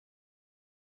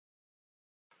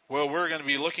Well, we're going to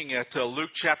be looking at Luke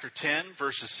chapter 10,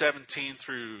 verses 17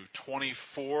 through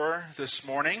 24 this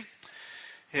morning.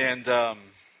 And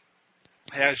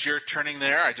as you're turning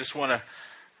there, I just want to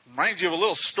remind you of a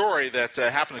little story that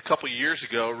happened a couple years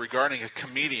ago regarding a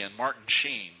comedian, Martin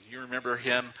Sheen. You remember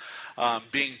him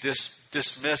being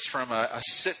dismissed from a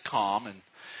sitcom,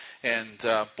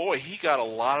 and boy, he got a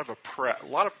lot of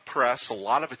press, a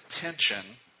lot of attention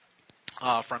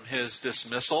from his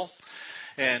dismissal.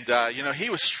 And, he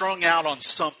was strung out on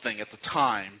something at the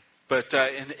time. But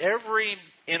in every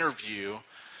interview,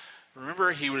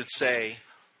 remember he would say,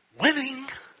 "Winning,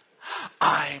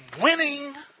 I'm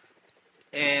winning."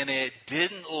 And it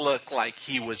didn't look like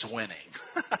he was winning.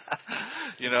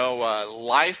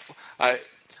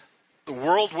 The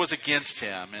world was against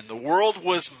him, and the world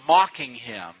was mocking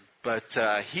him.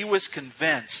 But he was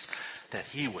convinced that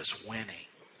he was winning.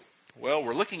 Well,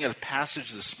 we're looking at a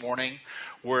passage this morning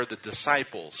where the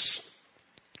disciples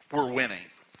were winning.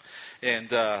 And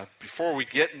before we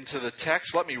get into the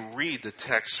text, let me read the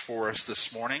text for us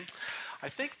this morning. I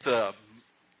think the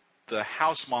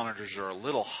house monitors are a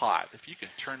little hot. If you can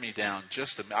turn me down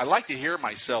just a minute. I like to hear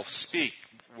myself speak,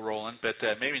 Roland, but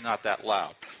maybe not that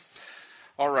loud.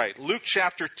 All right, Luke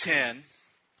chapter 10,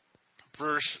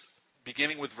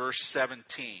 beginning with verse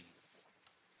 17.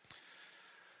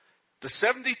 The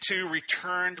 72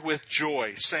 returned with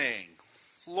joy, saying,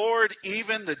 "Lord,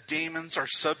 even the demons are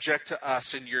subject to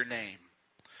us in your name."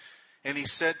 And he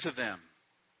said to them,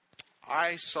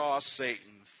 "I saw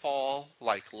Satan fall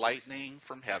like lightning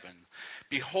from heaven.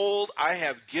 Behold, I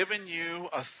have given you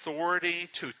authority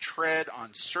to tread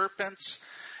on serpents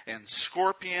and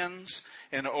scorpions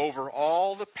and over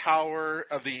all the power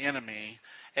of the enemy,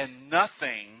 and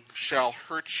nothing shall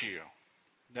hurt you.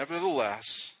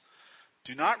 Nevertheless,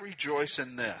 do not rejoice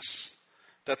in this,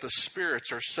 that the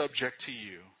spirits are subject to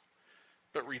you,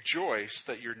 but rejoice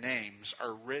that your names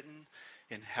are written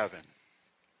in heaven."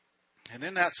 And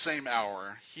in that same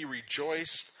hour, he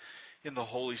rejoiced in the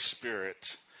Holy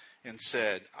Spirit and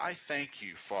said, "I thank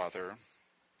you, Father,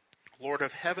 Lord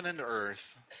of heaven and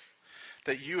earth,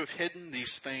 that you have hidden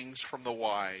these things from the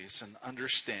wise and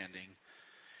understanding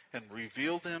and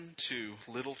revealed them to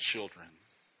little children.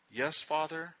 Yes,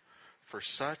 Father, for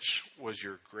such was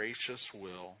your gracious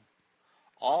will.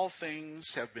 All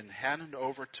things have been handed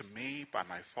over to me by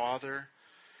my Father,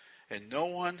 and no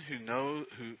one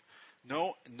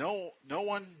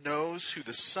knows who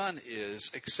the Son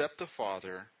is except the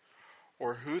Father,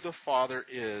 or who the Father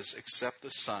is except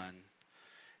the Son,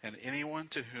 and anyone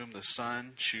to whom the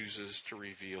Son chooses to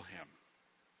reveal him."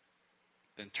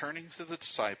 Then turning to the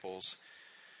disciples,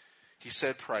 he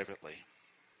said privately,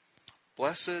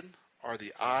 "Blessed are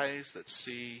the eyes that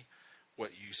see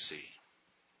what you see.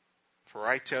 For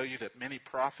I tell you that many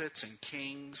prophets and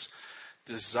kings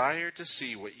desired to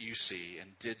see what you see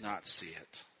and did not see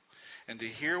it, and to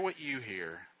hear what you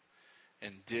hear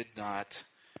and did not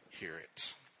hear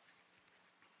it."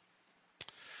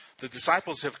 The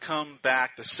disciples have come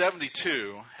back, the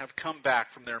 72 have come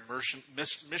back from their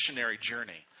missionary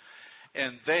journey.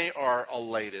 And they are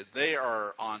elated. They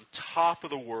are on top of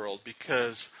the world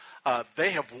because they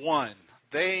have won.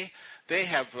 They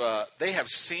have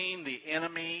seen the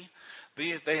enemy.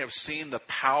 They have seen the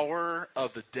power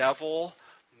of the devil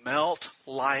melt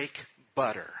like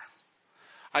butter.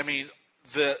 I mean,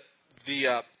 the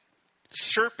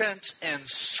serpents and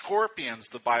scorpions,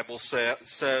 the Bible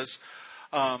says,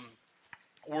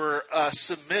 were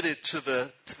submitted to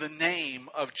the name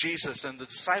of Jesus, and the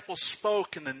disciples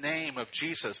spoke in the name of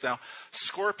Jesus. Now,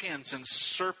 scorpions and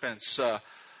serpents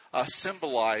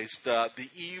symbolized the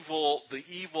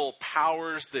evil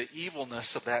powers, the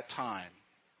evilness of that time.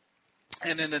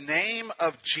 And in the name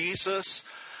of Jesus,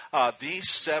 these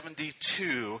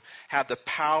 72 had the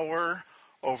power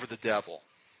over the devil.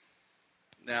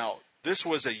 Now, this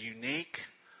was a unique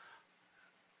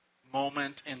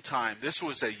moment in time. This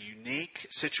was a unique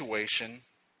situation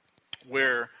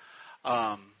where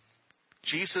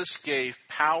Jesus gave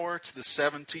power to the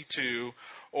 72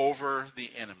 over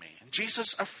the enemy. And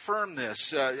Jesus affirmed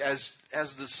this as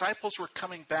the disciples were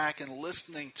coming back and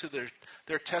listening to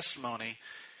their testimony.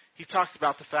 He talked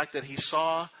about the fact that he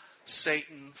saw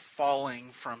Satan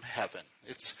falling from heaven.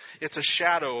 It's a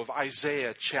shadow of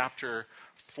Isaiah chapter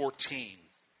 14.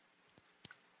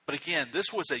 But again,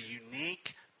 this was a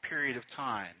unique period of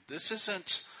time. This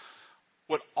isn't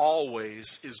what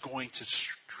always is going to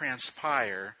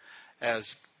transpire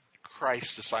as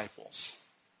Christ's disciples.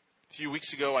 A few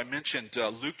weeks ago, I mentioned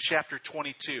Luke chapter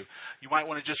 22. You might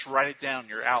want to just write it down in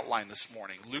your outline this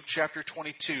morning. Luke chapter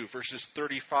 22, verses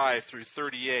 35 through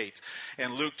 38,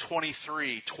 and Luke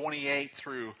 23, 28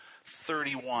 through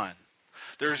 31.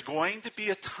 There's going to be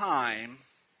a time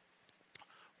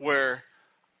where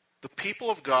the people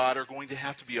of God are going to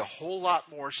have to be a whole lot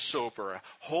more sober, a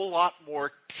whole lot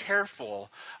more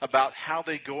careful about how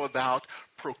they go about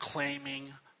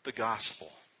proclaiming the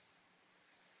gospel.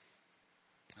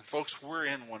 And folks, we're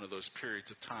in one of those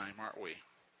periods of time, aren't we?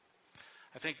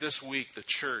 I think this week the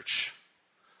church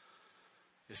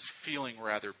is feeling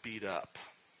rather beat up.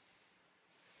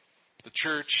 The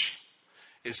church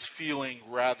is feeling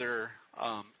rather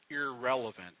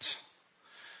irrelevant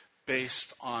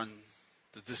based on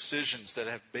the decisions that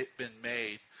have been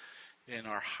made in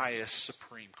our highest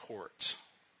Supreme Court.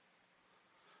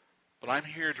 But I'm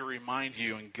here to remind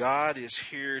you, and God is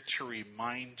here to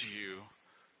remind you,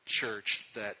 church,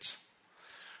 that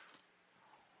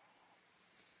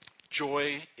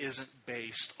joy isn't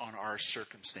based on our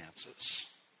circumstances.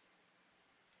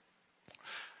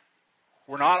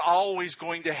 We're not always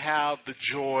going to have the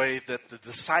joy that the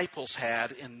disciples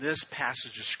had in this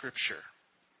passage of Scripture.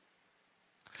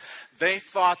 They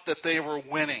thought that they were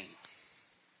winning.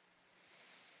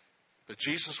 But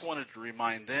Jesus wanted to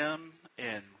remind them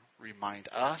and remind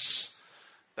us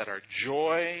that our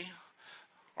joy,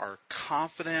 our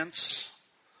confidence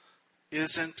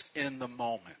isn't in the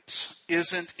moment,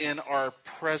 isn't in our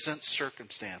present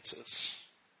circumstances.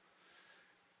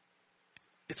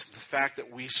 It's the fact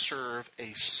that we serve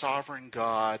a sovereign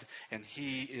God and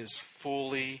He is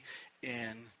fully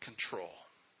in control.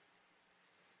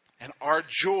 And our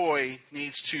joy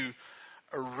needs to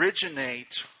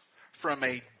originate from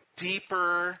a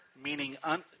deeper meaning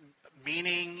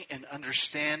and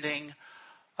understanding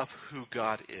of who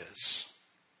God is.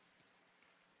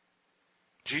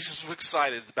 Jesus was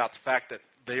excited about the fact that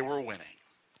they were winning.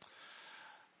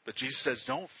 But Jesus says,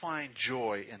 don't find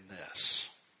joy in this.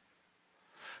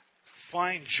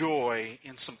 Find joy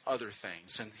in some other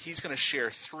things. And He's going to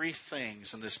share 3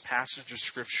 things in this passage of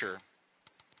Scripture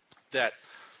that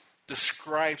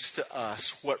describes to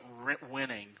us what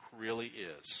winning really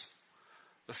is.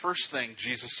 The first thing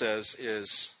Jesus says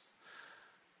is,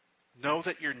 know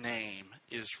that your name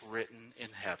is written in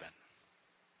heaven.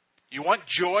 You want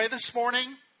joy this morning?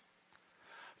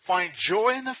 Find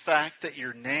joy in the fact that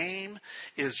your name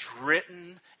is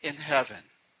written in heaven.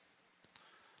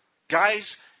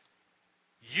 Guys,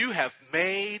 you have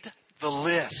made the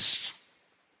list.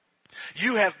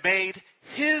 You have made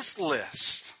His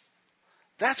list.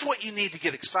 That's what you need to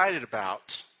get excited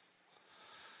about.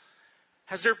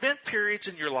 Has there been periods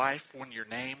in your life when your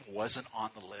name wasn't on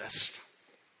the list?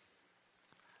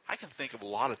 I can think of a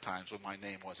lot of times when my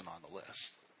name wasn't on the list.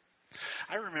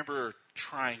 I remember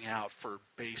trying out for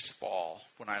baseball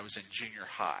when I was in junior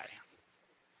high.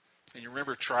 And you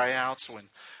remember tryouts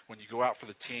when you go out for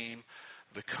the team,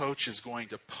 the coach is going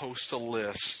to post a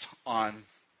list on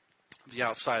the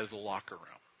outside of the locker room.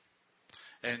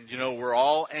 And, we're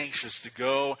all anxious to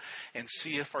go and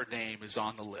see if our name is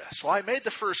on the list. Well, I made the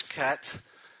first cut,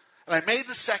 and I made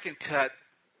the second cut,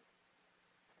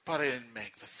 but I didn't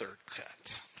make the third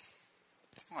cut.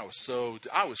 I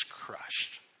was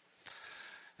crushed.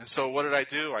 And so what did I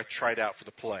do? I tried out for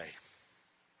the play.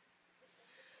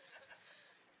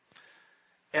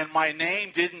 And my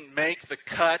name didn't make the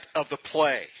cut of the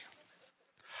play.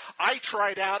 I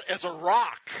tried out as a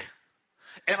rock.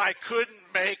 And I couldn't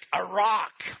make a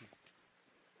rock.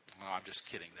 Oh, I'm just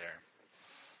kidding there.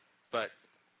 But,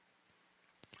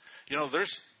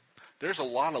 there's a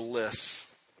lot of lists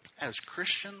as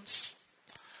Christians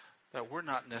that we're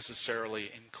not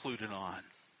necessarily included on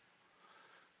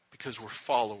because we're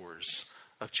followers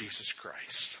of Jesus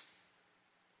Christ.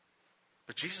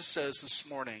 But Jesus says this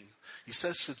morning, He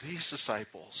says to these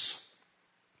disciples,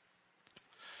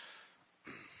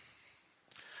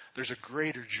 there's a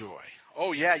greater joy.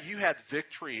 Oh yeah, you had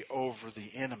victory over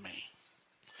the enemy.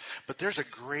 But there's a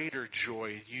greater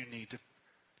joy you need to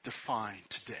define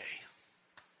today.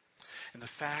 And the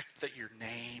fact that your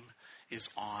name is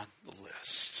on the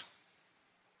list.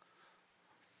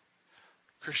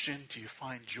 Christian, do you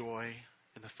find joy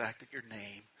in the fact that your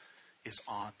name is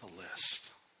on the list?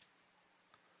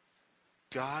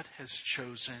 God has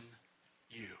chosen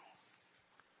you.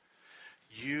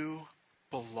 You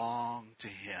belong to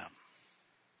Him.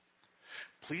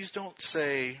 Please don't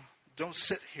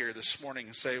sit here this morning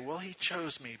and say, well, He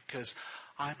chose me because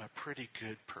I'm a pretty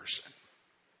good person.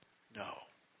 No.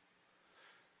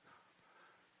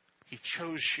 He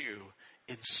chose you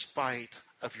in spite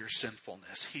of your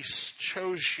sinfulness. He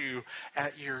chose you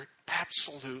at your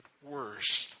absolute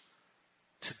worst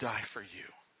to die for you,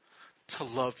 to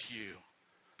love you,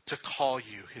 to call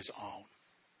you His own.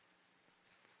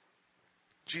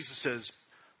 Jesus says,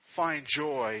 find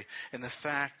joy in the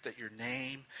fact that your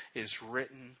name is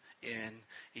written in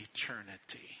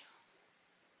eternity.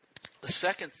 The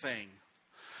second thing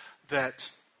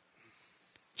that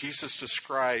Jesus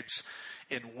describes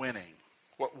in winning,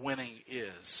 what winning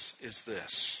is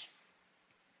this: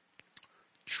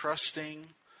 trusting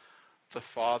the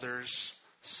Father's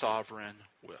sovereign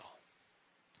will.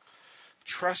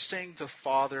 Trusting the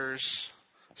Father's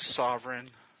sovereign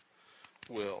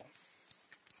will.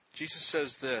 Jesus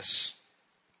says this,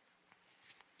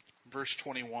 verse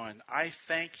 21, I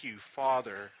thank you,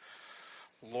 Father,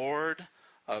 Lord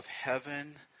of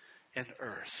heaven and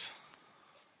earth.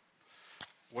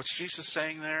 What's Jesus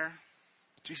saying there?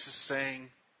 Jesus is saying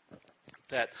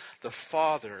that the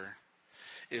Father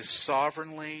is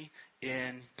sovereignly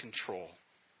in control.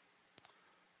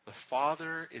 The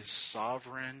Father is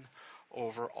sovereign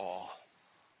over all.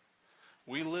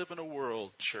 We live in a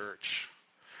world, church,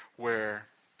 where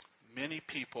many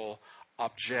people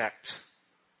object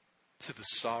to the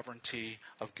sovereignty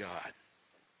of God,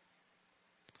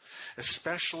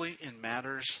 especially in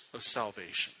matters of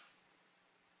salvation.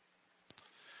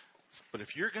 But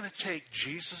if you're going to take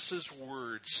Jesus'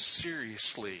 words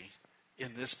seriously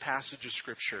in this passage of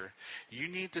Scripture, you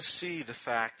need to see the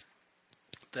fact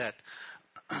that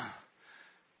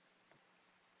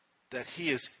he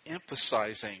is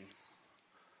emphasizing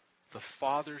the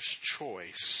Father's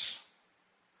choice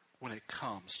when it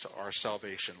comes to our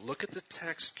salvation. Look at the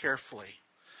text carefully.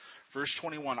 Verse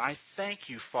 21, I thank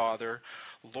you, Father,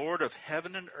 Lord of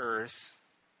heaven and earth,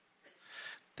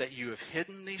 that you have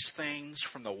hidden these things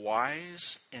from the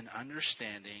wise and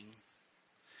understanding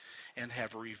and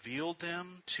have revealed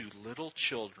them to little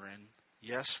children.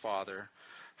 Yes, Father,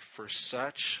 for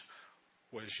such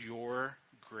was your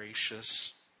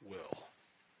gracious will.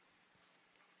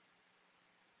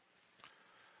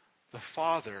 The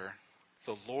Father,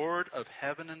 the Lord of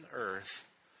heaven and earth,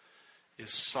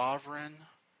 is sovereign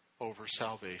over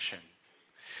salvation.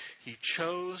 He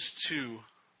chose to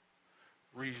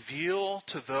reveal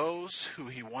to those who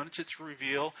he wanted to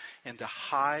reveal and to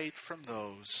hide from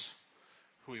those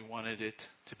who he wanted it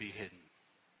to be hidden.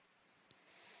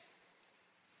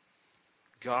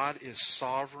 God is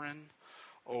sovereign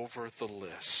over the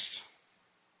list.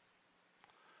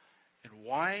 And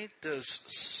why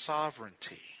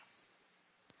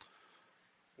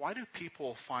do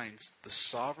people find the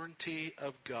sovereignty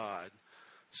of God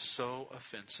so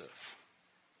offensive?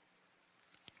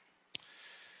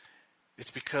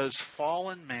 It's because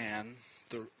fallen man,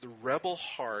 the rebel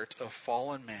heart of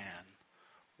fallen man,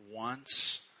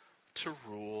 wants to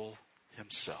rule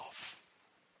himself.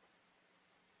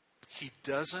 He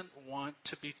doesn't want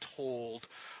to be told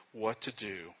what to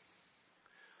do.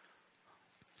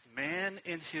 Man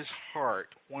in his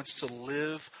heart wants to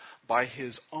live by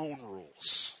his own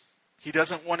rules. He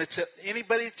doesn't want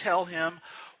anybody to tell him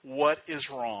what is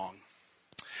wrong.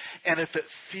 And if it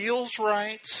feels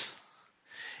right,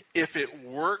 if it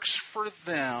works for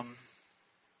them,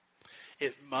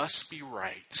 it must be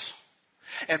right.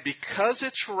 And because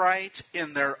it's right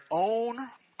in their own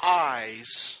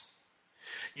eyes,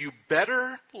 you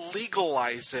better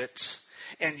legalize it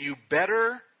and you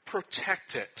better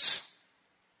protect it.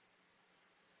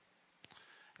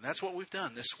 And that's what we've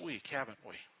done this week, haven't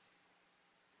we?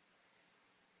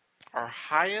 Our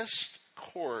highest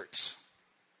court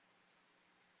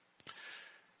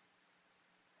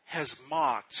has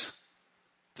mocked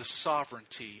the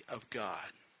sovereignty of God.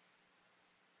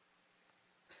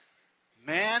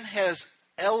 Man has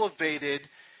elevated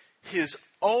his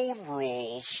own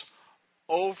rules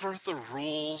over the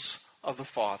rules of the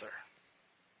Father.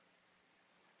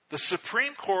 The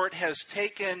Supreme Court has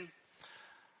taken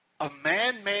a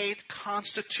man-made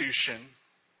constitution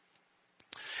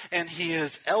and he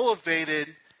has elevated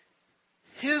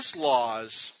his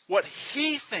laws, what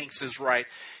he thinks is right,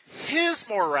 his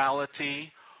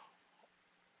morality,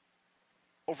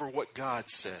 over what God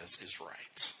says is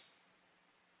right.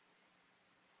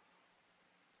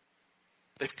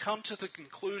 They've come to the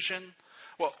conclusion,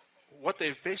 well, what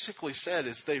they've basically said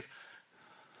is they've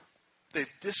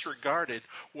disregarded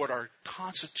what our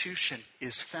Constitution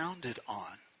is founded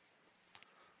on.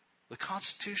 The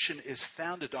Constitution is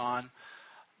founded on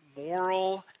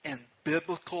moral and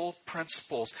biblical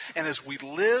principles. And as we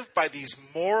live by these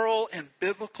moral and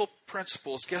biblical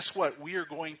principles, guess what? We are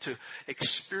going to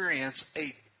experience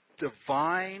a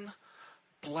divine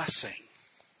blessing.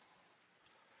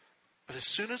 But as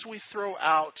soon as we throw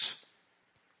out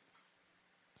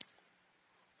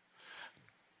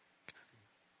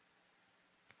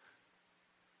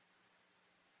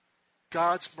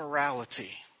God's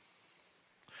morality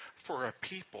for a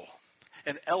people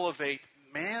and elevate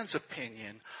man's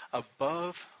opinion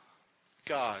above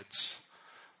God's,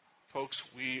 folks,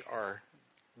 we are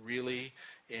really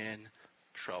in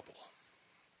trouble.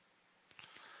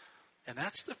 And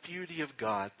that's the beauty of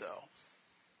God, though.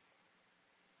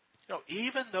 You know,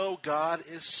 even though God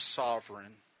is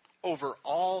sovereign over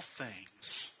all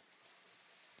things,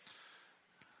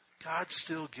 God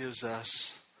still gives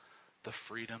us the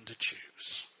freedom to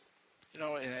choose. You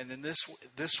know, and in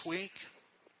this week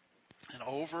and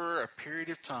over a period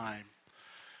of time,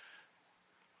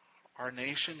 our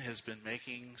nation has been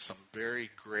making some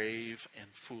very grave and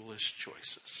foolish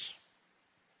choices.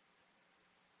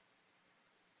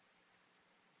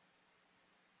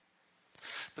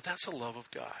 But that's the love of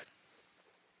God.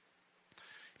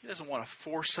 He doesn't want to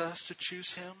force us to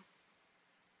choose Him.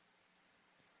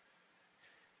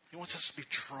 He wants us to be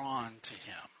drawn to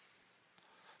Him.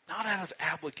 Not out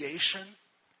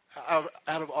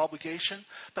of obligation,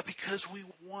 but because we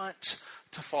want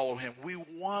to follow Him. We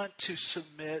want to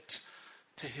submit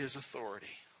to His authority.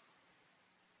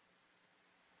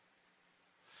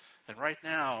 And right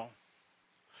now,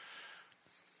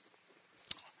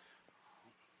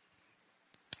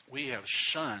 we have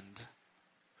shunned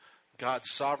God's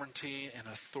sovereignty and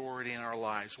authority in our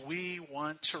lives. We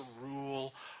want to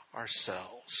rule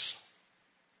ourselves.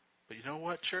 But you know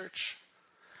what, church?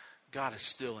 God is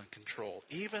still in control.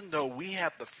 Even though we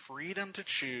have the freedom to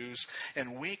choose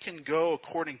and we can go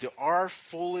according to our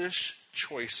foolish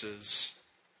choices,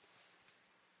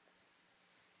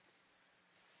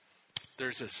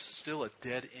 there's still a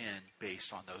dead end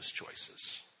based on those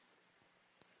choices.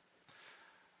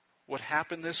 What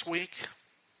happened this week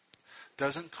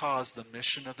doesn't cause the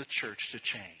mission of the church to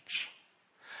change.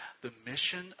 The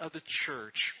mission of the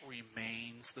church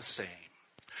remains the same.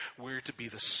 We're to be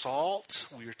the salt,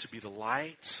 we are to be the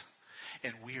light,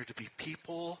 and we are to be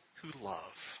people who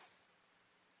love.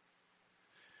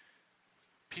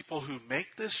 People who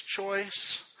make this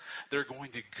choice, they're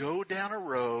going to go down a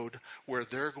road where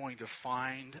they're going to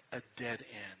find a dead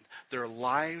end. Their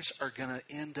lives are going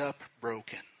to end up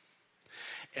broken.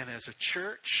 And as a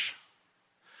church,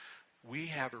 we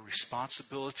have a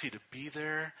responsibility to be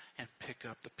there and pick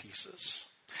up the pieces.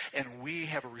 And we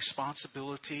have a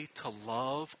responsibility to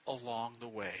love along the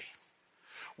way.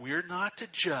 We're not to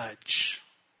judge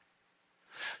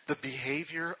the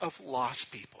behavior of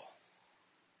lost people.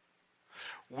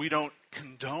 We don't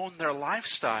condone their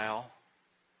lifestyle,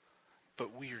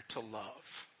 but we are to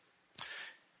love.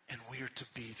 And we are to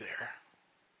be there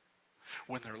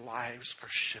when their lives are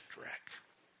shipwrecked.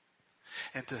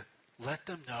 And to let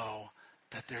them know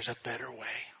that there's a better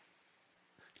way.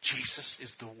 Jesus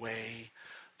is the way,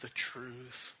 the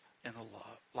truth, and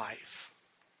the life.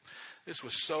 This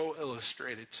was so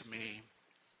illustrated to me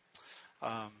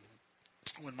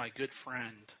when my good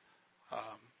friend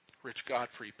Rich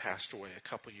Godfrey passed away a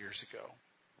couple years ago.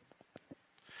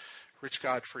 Rich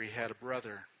Godfrey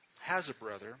has a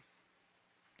brother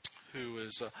who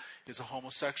is a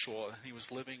homosexual, and he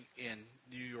was living in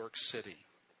New York City.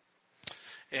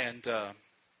 And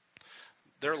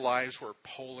their lives were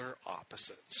polar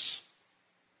opposites.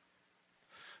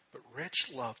 But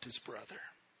Rich loved his brother.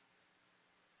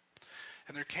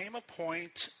 And there came a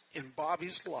point in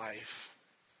Bobby's life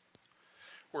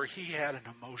where he had an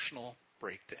emotional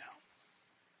breakdown.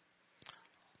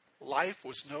 Life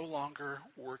was no longer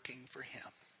working for him.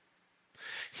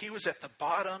 He was at the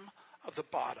bottom of the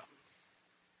bottom.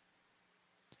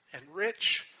 And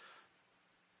Rich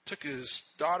took his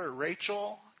daughter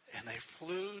Rachel and they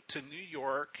flew to New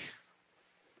York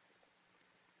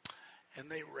and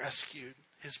they rescued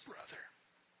his brother.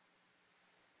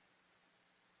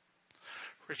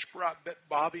 Rich brought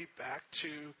Bobby back to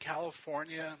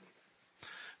California,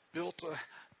 built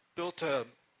a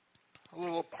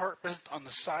little apartment on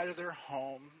the side of their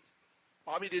home.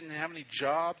 Bobby didn't have any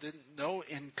job, no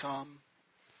income,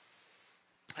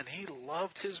 and he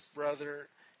loved his brother,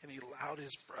 and he allowed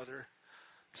his brother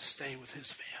to stay with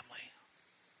his family.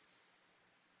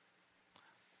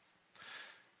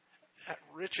 At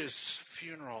Rich's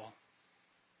funeral,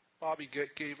 Bobby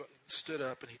stood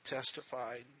up and he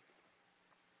testified.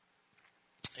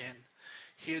 And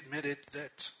he admitted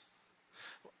that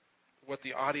what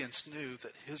the audience knew,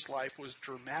 that his life was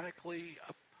dramatically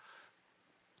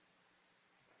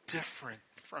different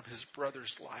from his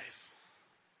brother's life.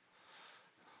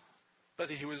 But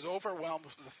he was overwhelmed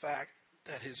with the fact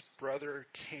that his brother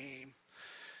came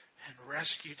and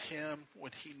rescued him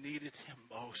when he needed him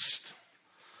most.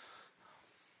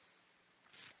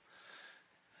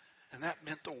 And that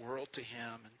meant the world to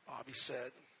him. And Bobby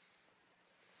said,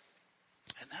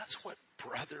 and that's what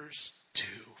brothers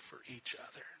do for each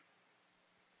other.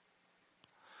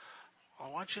 I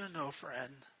want you to know,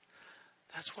 friend,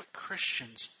 that's what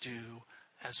Christians do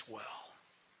as well.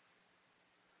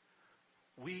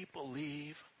 We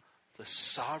believe the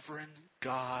sovereign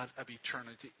God of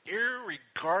eternity,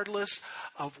 irregardless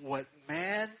of what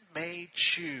man may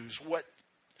choose, what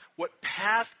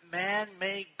path man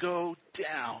may go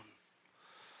down.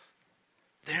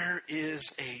 There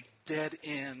is a dead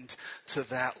end to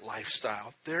that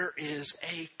lifestyle. There is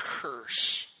a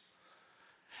curse.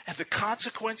 And the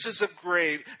consequences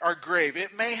are grave.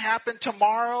 It may happen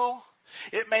tomorrow.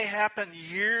 It may happen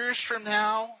years from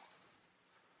now.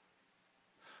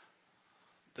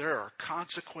 There are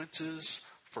consequences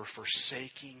for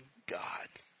forsaking God.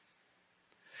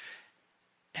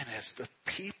 And as the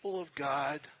people of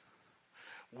God,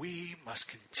 we must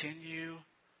continue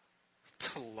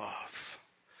to love,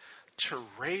 to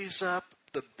raise up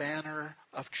the banner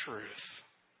of truth.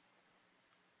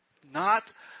 Not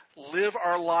live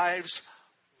our lives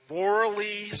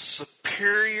morally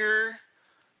superior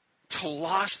to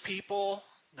lost people.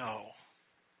 No.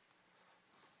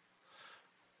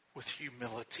 With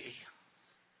humility.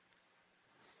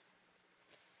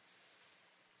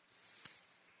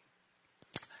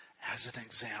 As an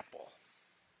example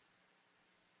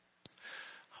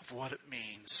of what it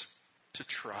means to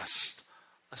trust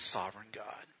a sovereign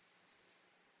God.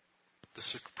 The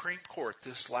Supreme Court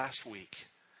this last week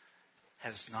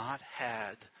has not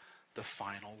had the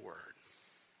final word.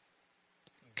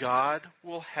 God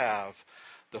will have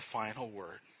the final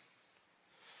word.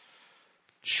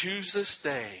 Choose this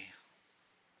day,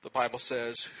 the Bible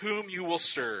says, whom you will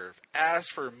serve. As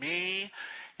for me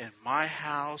and my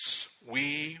house,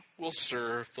 we will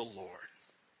serve the Lord.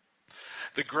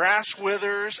 The grass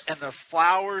withers and the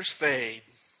flowers fade,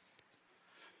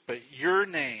 but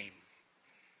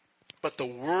the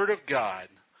word of God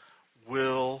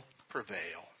will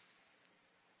prevail.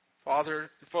 Father,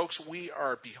 folks, we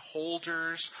are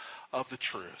beholders of the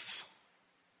truth.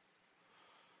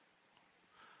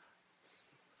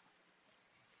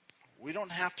 We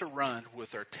don't have to run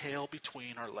with our tail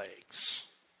between our legs.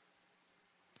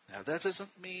 Now, that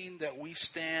doesn't mean that we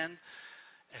stand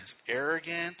as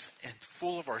arrogant and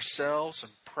full of ourselves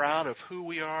and proud of who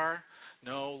we are.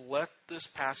 No, let this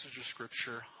passage of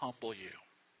Scripture humble you.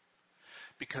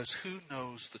 Because who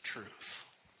knows the truth?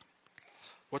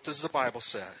 What does the Bible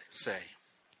say?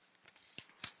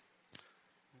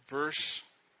 Verse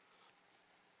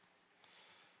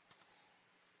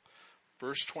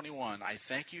 21, I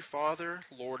thank you, Father,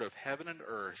 Lord of heaven and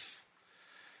earth,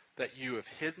 that you have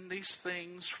hidden these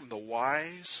things from the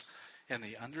wise and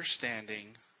the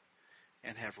understanding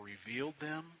and have revealed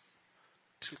them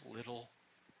to little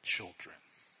children.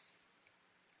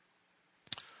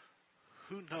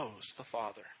 Who knows the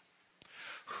Father?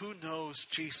 Who knows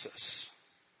Jesus?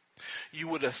 You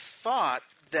would have thought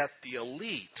that the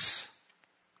elite,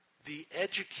 the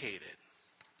educated,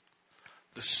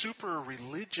 the super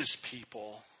religious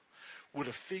people would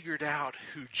have figured out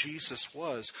who Jesus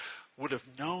was, would have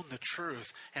known the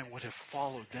truth, and would have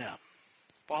followed him.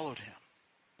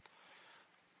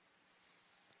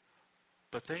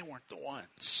 But they weren't the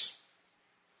ones.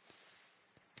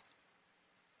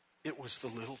 It was the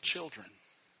little children.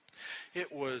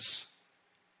 It was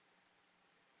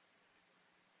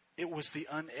the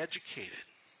uneducated,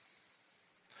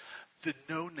 the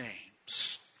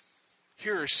no-names.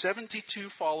 Here are 72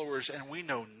 followers, and we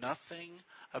know nothing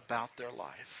about their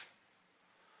life.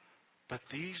 But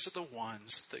these are the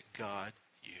ones that God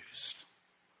used.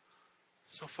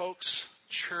 So folks,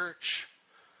 church,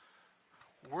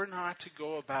 we're not to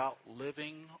go about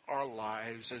living our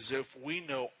lives as if we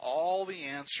know all the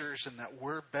answers and that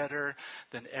we're better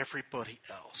than everybody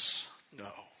else.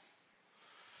 No.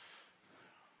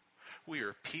 We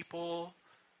are people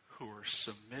who are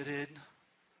submitted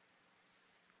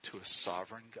to a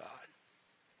sovereign God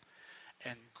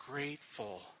and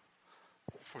grateful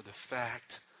for the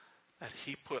fact that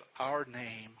he put our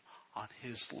name on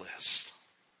his list.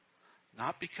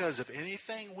 Not because of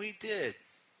anything we did,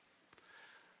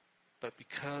 but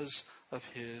because of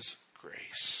his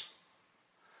grace.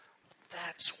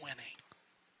 That's winning.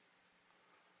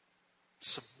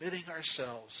 Submitting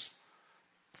ourselves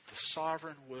to the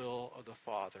sovereign will of the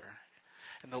Father.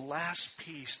 And the last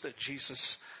piece that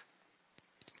Jesus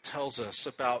tells us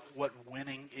about what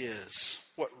winning is,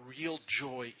 what real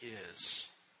joy is,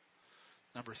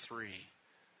 number 3,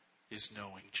 is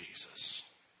knowing Jesus.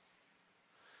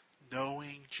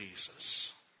 Knowing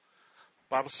Jesus.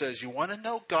 The Bible says, you want to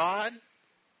know God?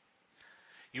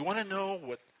 You want to know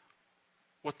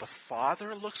what the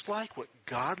Father looks like, what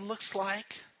God looks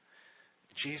like?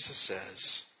 Jesus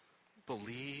says,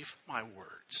 believe my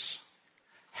words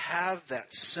Have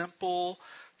that simple,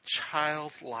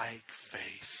 childlike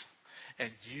faith,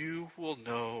 and you will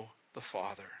know the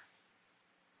Father.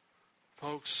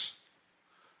 Folks,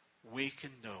 we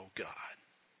can know God.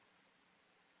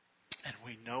 And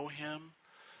we know Him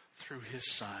through His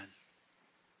Son.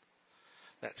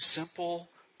 That simple,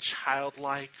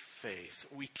 childlike faith.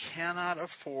 We cannot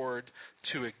afford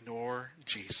to ignore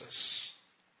Jesus.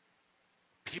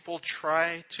 People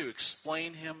try to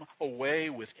explain Him away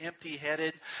with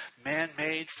empty-headed,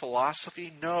 man-made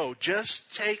philosophy. No,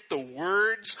 just take the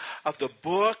words of the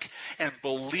book and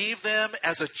believe them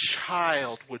as a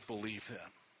child would believe them.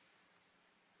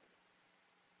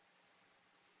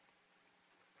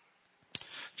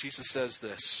 Jesus says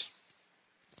this.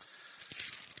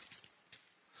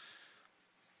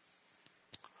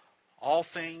 All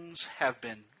things have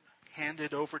been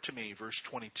handed over to me, verse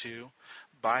 22,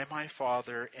 by my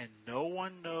Father, and no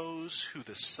one knows who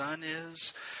the Son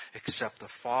is except the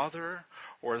Father,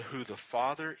 or who the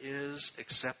Father is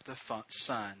except the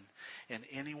Son, and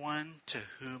anyone to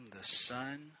whom the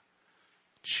Son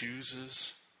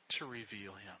chooses to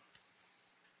reveal Him.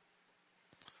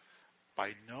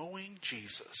 By knowing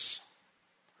Jesus,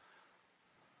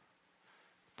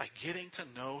 by getting to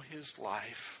know His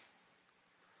life,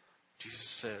 Jesus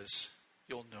says,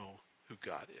 you'll know who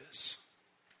God is.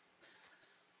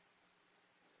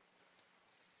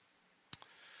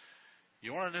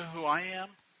 You want to know who I am?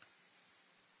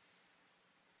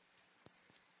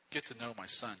 Get to know my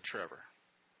son, Trevor.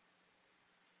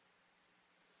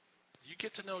 You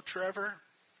get to know Trevor,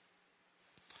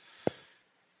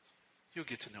 you'll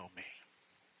get to know me.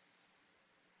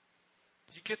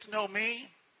 You get to know me,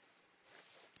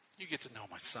 you get to know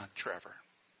my son, Trevor.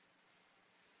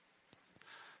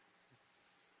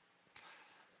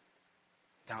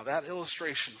 Now that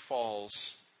illustration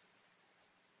falls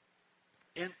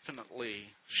infinitely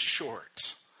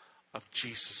short of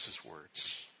Jesus'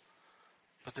 words.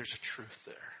 But there's a truth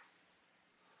there.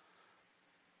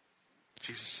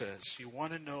 Jesus says, you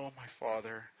want to know my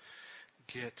Father,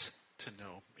 get to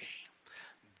know me.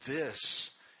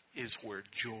 This is where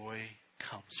joy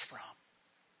comes from.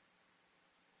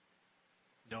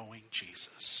 Knowing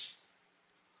Jesus.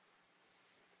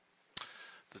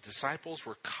 The disciples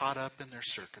were caught up in their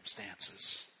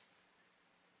circumstances.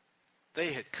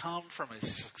 They had come from a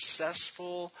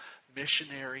successful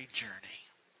missionary journey.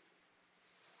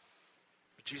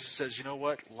 But Jesus says, you know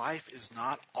what? Life is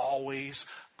not always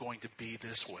going to be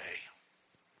this way.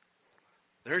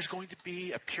 There's going to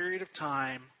be a period of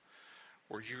time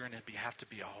where you're going to have to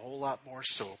be a whole lot more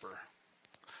sober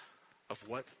of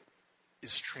what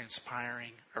is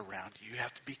transpiring around you. You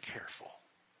have to be careful.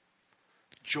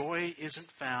 Joy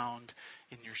isn't found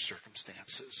in your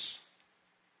circumstances.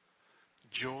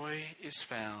 Joy is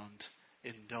found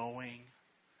in knowing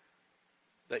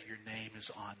that your name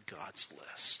is on God's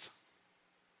list.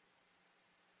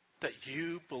 That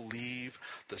you believe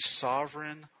the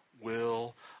sovereign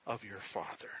will of your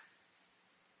Father.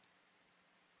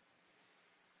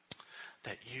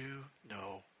 That you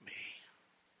know me.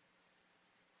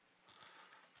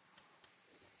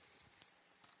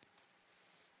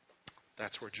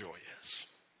 That's where joy is.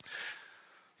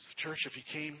 So church, if you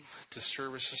came to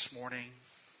service this morning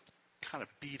kind of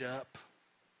beat up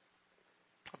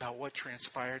about what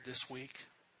transpired this week,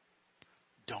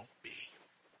 don't be.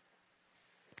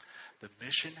 The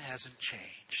mission hasn't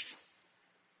changed.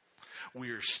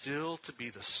 We are still to be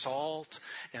the salt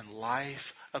and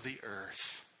life of the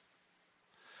earth.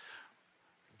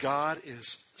 God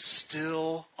is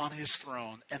still on His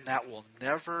throne, and that will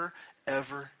never,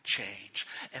 ever change.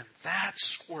 And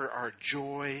that's where our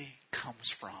joy comes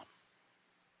from.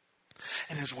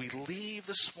 And as we leave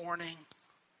this morning,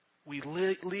 we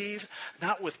leave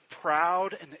not with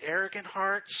proud and arrogant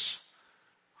hearts.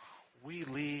 We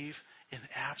leave in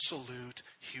absolute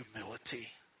humility.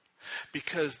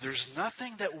 Because there's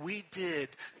nothing that we did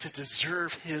to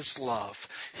deserve His love,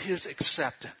 His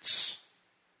acceptance.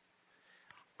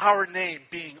 Our name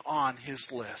being on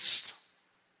His list.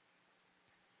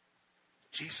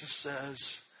 Jesus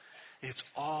says it's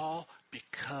all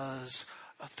because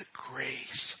of the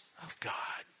grace of God.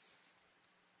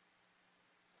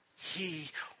 He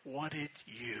wanted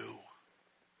you.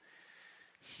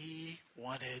 He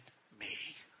wanted me.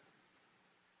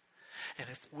 And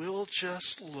if we'll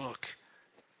just look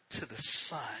to the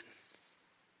Son,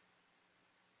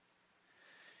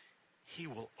 He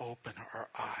will open our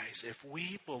eyes. If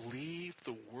we believe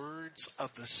the words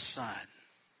of the Son,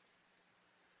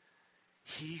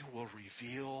 He will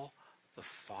reveal the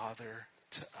Father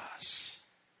to us.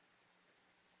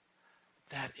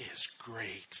 That is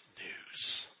great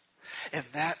news. And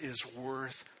that is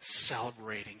worth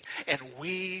celebrating. And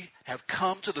we have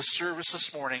come to the service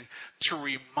this morning to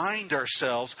remind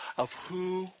ourselves of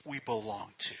who we belong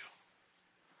to.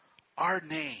 Our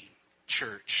name,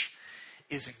 church,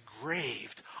 is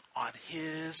engraved on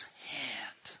His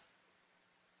hand.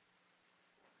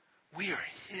 We are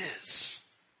His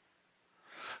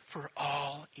for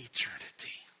all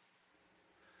eternity.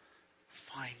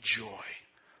 Find joy.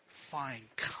 Find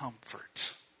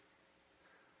comfort.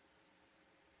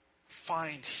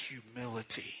 Find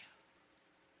humility.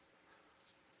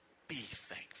 Be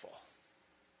thankful.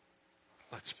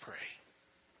 Let's pray.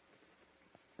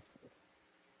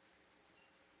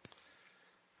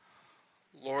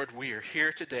 Lord, we are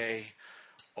here today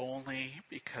only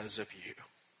because of you.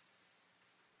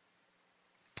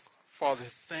 Father,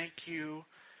 thank you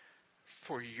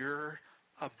for your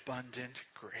abundant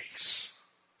grace.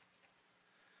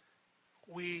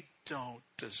 We don't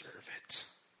deserve it.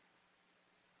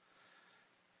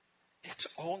 It's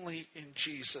only in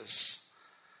Jesus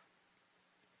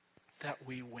that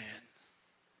we win,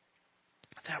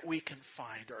 that we can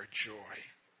find our joy,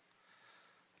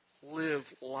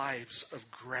 live lives of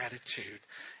gratitude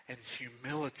and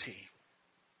humility,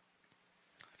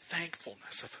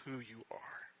 thankfulness of who you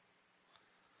are.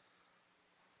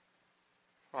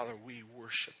 Father, we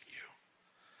worship you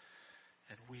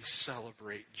and we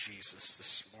celebrate Jesus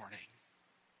this morning.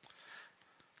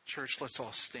 Church, let's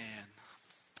all stand.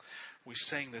 We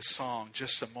sang this song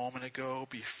just a moment ago,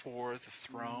 Before the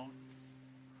Throne.